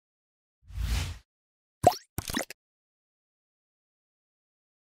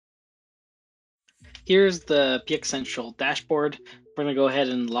Here's the PXCentral Dashboard. We're going to go ahead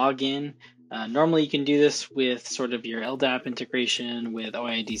and log in. Normally you can do this with sort of your LDAP integration with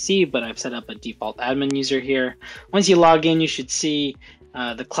OIDC, but I've set up a default admin user here. Once you log in, you should see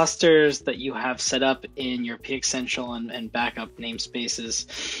the clusters that you have set up in your PXCentral and backup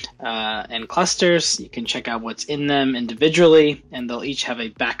namespaces and clusters. You can check out what's in them individually, and they'll each have a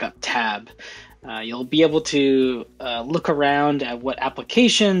backup tab. You'll be able to look around at what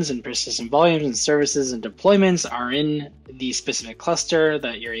applications and persistent volumes and services and deployments are in the specific cluster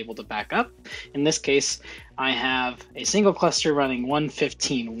that you're able to back up. In this case, I have a single cluster running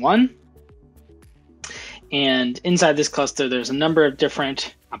 115.1. And inside this cluster, there's a number of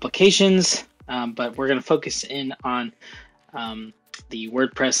different applications, but we're going to focus in on the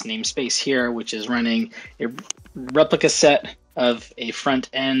WordPress namespace here, which is running a replica set of a front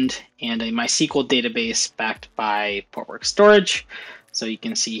end and a MySQL database backed by Portworx storage. So you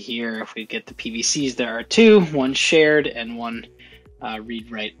can see here, if we get the PVCs, there are two, one shared and one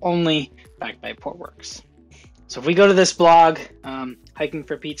read-write only, backed by Portworx. So if we go to this blog, Hiking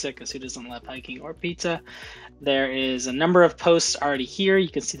for Pizza, because who doesn't love hiking or pizza, there is a number of posts already here. You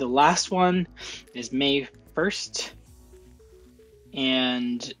can see the last one is May 1st.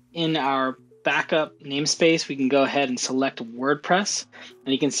 And in our backup namespace, we can go ahead and select WordPress,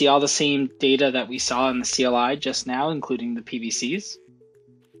 and you can see all the same data that we saw in the CLI just now, including the PVCs.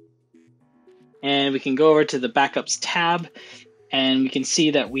 And we can go over to the backups tab, and we can see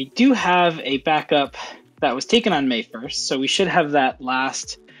that we do have a backup that was taken on May 1st. So we should have that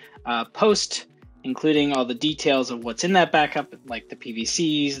last post, including all the details of what's in that backup, like the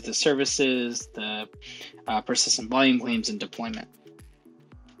PVCs, the services, the persistent volume claims, and deployment.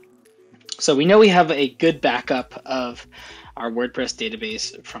 So we know we have a good backup of our WordPress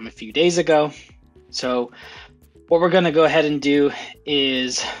database from a few days ago. So what we're going to go ahead and do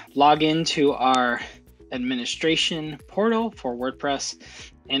is log into our administration portal for WordPress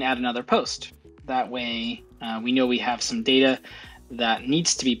and add another post. That way we know we have some data that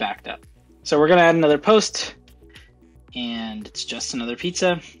needs to be backed up. So we're going to add another post, and it's just another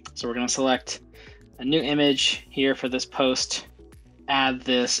pizza. So we're going to select a new image here for this post, add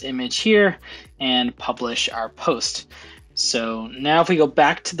this image here, and publish our post. So now if we go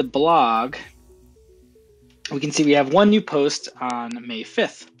back to the blog, we can see we have one new post on May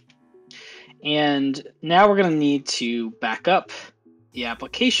 5th. And now we're going to need to back up the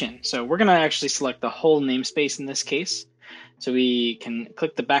application. So we're going to actually select the whole namespace in this case. So we can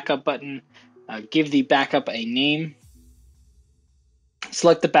click the backup button, give the backup a name,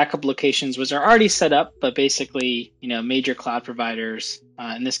 select the backup locations, which are already set up, but basically, major cloud providers.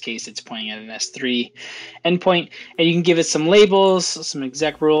 In this case, it's pointing at an S3 endpoint, and you can give it some labels, some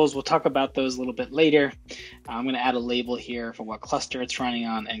exec rules. We'll talk about those a little bit later. I'm going to add a label here for what cluster it's running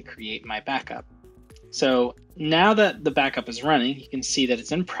on and create my backup. So now that the backup is running, you can see that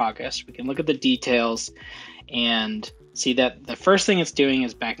it's in progress. We can look at the details and see that the first thing it's doing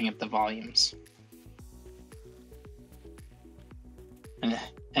is backing up the volumes.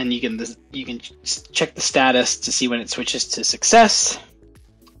 And you can check the status to see when it switches to success.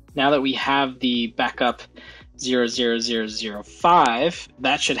 Now that we have the backup 00005,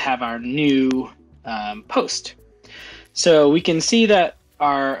 that should have our new post. So we can see that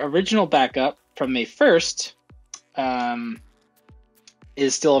our original backup from May 1st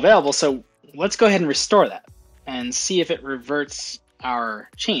is still available. So let's go ahead and restore that and see if it reverts our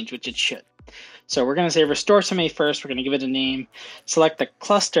change, which it should. So we're going to say restore to May 1st. We're going to give it a name, select the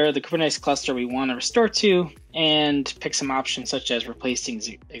cluster, the Kubernetes cluster we want to restore to, and pick some options such as replacing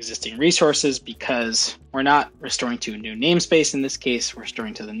existing resources, because we're not restoring to a new namespace. In this case, we're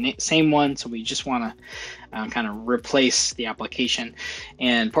restoring to the same one. So we just want to kind of replace the application,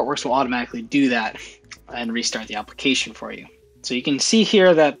 and Portworx will automatically do that and restart the application for you. So you can see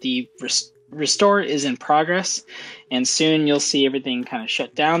here that the restore is in progress, and soon you'll see everything kind of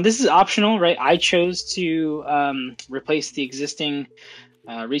shut down. This is optional, right? I chose to replace the existing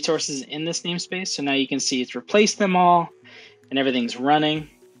resources in this namespace. So now you can see it's replaced them all and everything's running,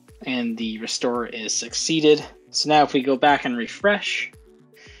 and the restore is succeeded. So now if we go back and refresh,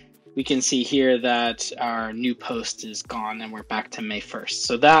 we can see here that our new post is gone and we're back to May 1st.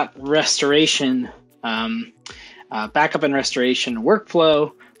 So that restoration, backup and restoration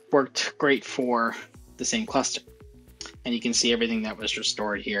workflow worked great for the same cluster. And you can see everything that was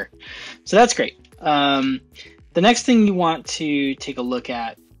restored here. So that's great. The next thing you want to take a look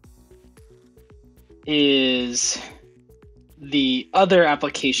at is the other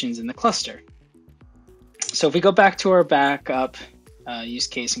applications in the cluster. So if we go back to our backup use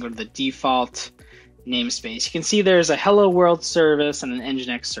case and go to the default namespace, you can see there's a Hello World service and an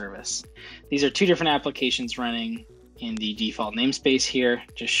Nginx service. these are two different applications running in the default namespace here,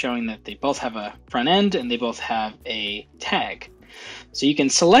 just showing that they both have a front end and they both have a tag. So you can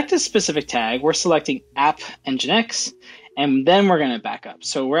select a specific tag. We're selecting app nginx, and then we're going to back up.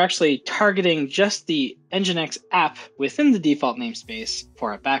 So we're actually targeting just the nginx app within the default namespace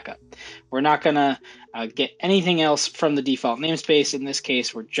for a backup. We're not going to get anything else from the default namespace. In this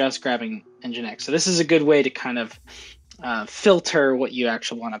case, we're just grabbing nginx. So this is a good way to kind of filter what you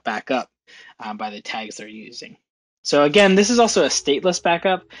actually want to back up by the tags they're using. So again, this is also a stateless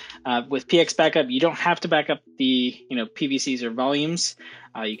backup. With PX backup, you don't have to back up the PVCs or volumes.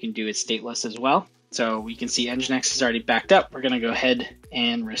 You can do it stateless as well. So we can see nginx is already backed up. We're going to go ahead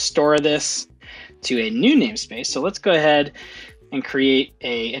and restore this to a new namespace. So let's go ahead and create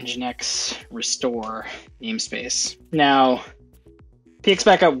a nginx restore namespace. Now, PX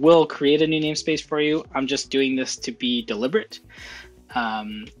backup will create a new namespace for you. I'm just doing this to be deliberate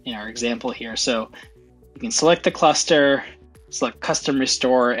in our example here. So you can select the cluster, select custom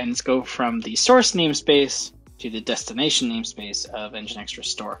restore, and let's go from the source namespace to the destination namespace of nginx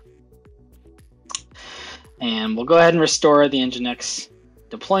restore. And we'll go ahead and restore the nginx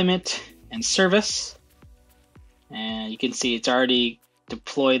deployment and service. And you can see it's already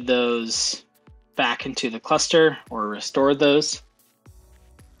deployed those back into the cluster or restored those.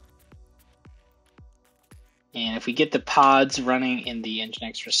 And if we get the pods running in the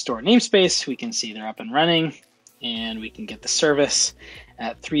nginx restore namespace, we can see they're up and running, and we can get the service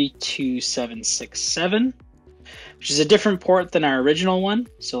at 32767, which is a different port than our original one.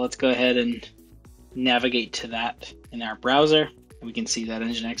 So let's go ahead and navigate to that in our browser. And we can see that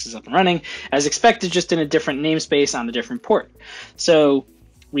nginx is up and running as expected, just in a different namespace on a different port. So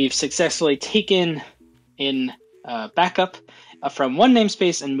we've successfully taken in backup from one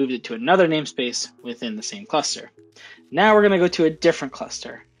namespace and moved it to another namespace within the same cluster. Now we're going to go to a different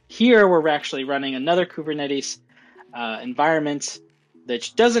cluster. Here we're actually running another Kubernetes environment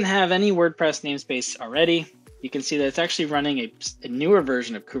that doesn't have any WordPress namespace already. You can see that it's actually running a newer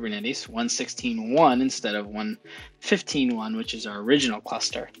version of Kubernetes, 1.16.1 instead of 1.15.1, which is our original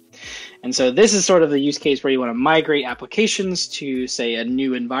cluster. And so this is sort of the use case where you want to migrate applications to, say, a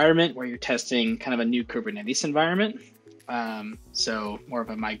new environment where you're testing kind of a new Kubernetes environment. So more of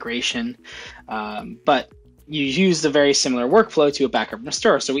a migration, but you use the very similar workflow to a backup and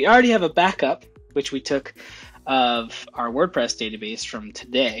restore. So we already have a backup, which we took of our WordPress database from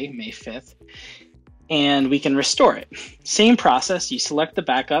today, May 5th, and we can restore it. Same process, you select the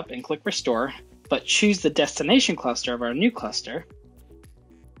backup and click restore, but choose the destination cluster of our new cluster.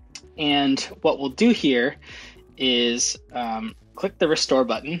 And what we'll do here is click the restore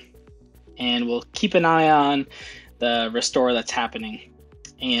button, and we'll keep an eye on the restore that's happening,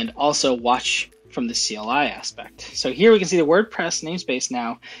 and also watch from the CLI aspect. So here we can see the WordPress namespace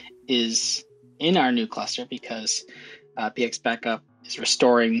now is in our new cluster because PX Backup is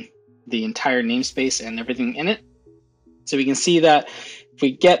restoring the entire namespace and everything in it. So we can see that if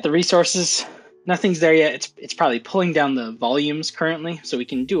we get the resources, nothing's there yet. It's probably pulling down the volumes currently. So we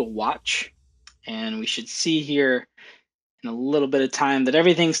can do a watch, and we should see here in a little bit of time that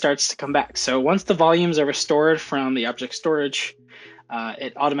everything starts to come back. So once the volumes are restored from the object storage,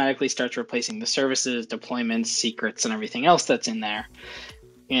 it automatically starts replacing the services, deployments, secrets, and everything else that's in there.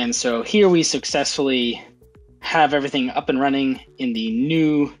 And so here we successfully have everything up and running in the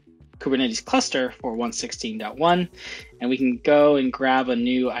new Kubernetes cluster for 1.16.1, and we can go and grab a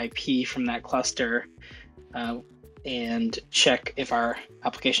new IP from that cluster and check if our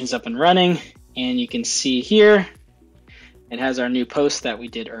application is up and running. And you can see here, it has our new post that we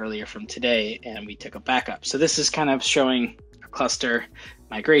did earlier from today, and we took a backup. So this is kind of showing a cluster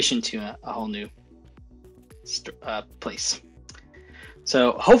migration to a whole new place.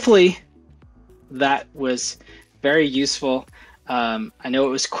 So hopefully that was very useful. I know it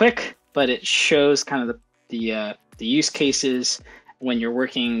was quick, but it shows kind of the use cases when you're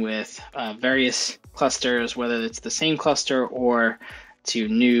working with various clusters, whether it's the same cluster or to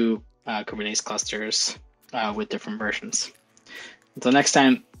new Kubernetes clusters with different versions. Until next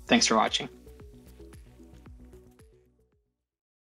time, thanks for watching.